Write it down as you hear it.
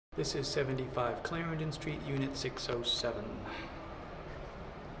This is 75 Clarendon Street, Unit 607.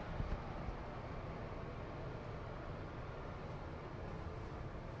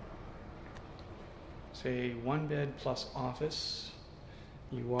 It's a one-bed plus office.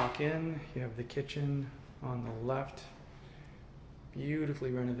 You walk in, you have the kitchen on the left.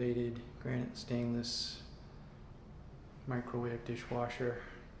 Beautifully renovated granite stainless microwave dishwasher.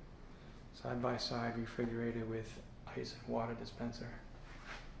 Side by side refrigerator with ice and water dispenser.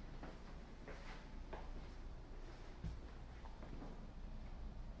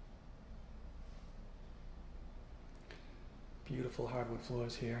 Beautiful hardwood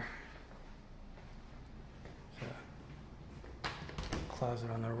floors here.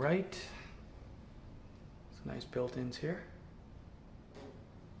 Closet on the right. Some nice built-ins here.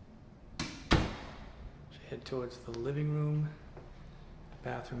 Head towards the living room. The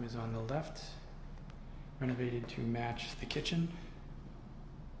bathroom is on the left. Renovated to match the kitchen.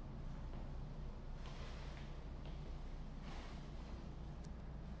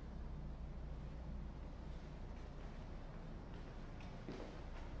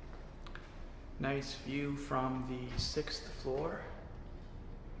 Nice view from the 6th floor.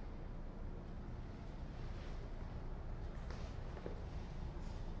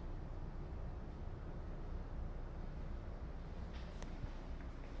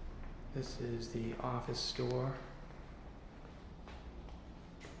 This is the office store.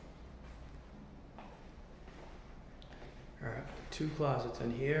 There are two closets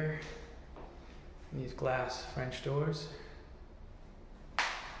in here. And these glass French doors.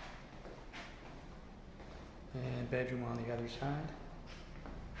 And bedroom on the other side.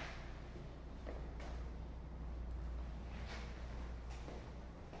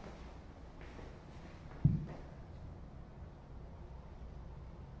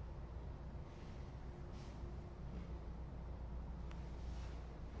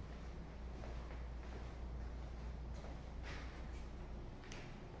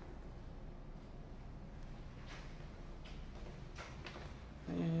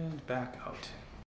 And back out.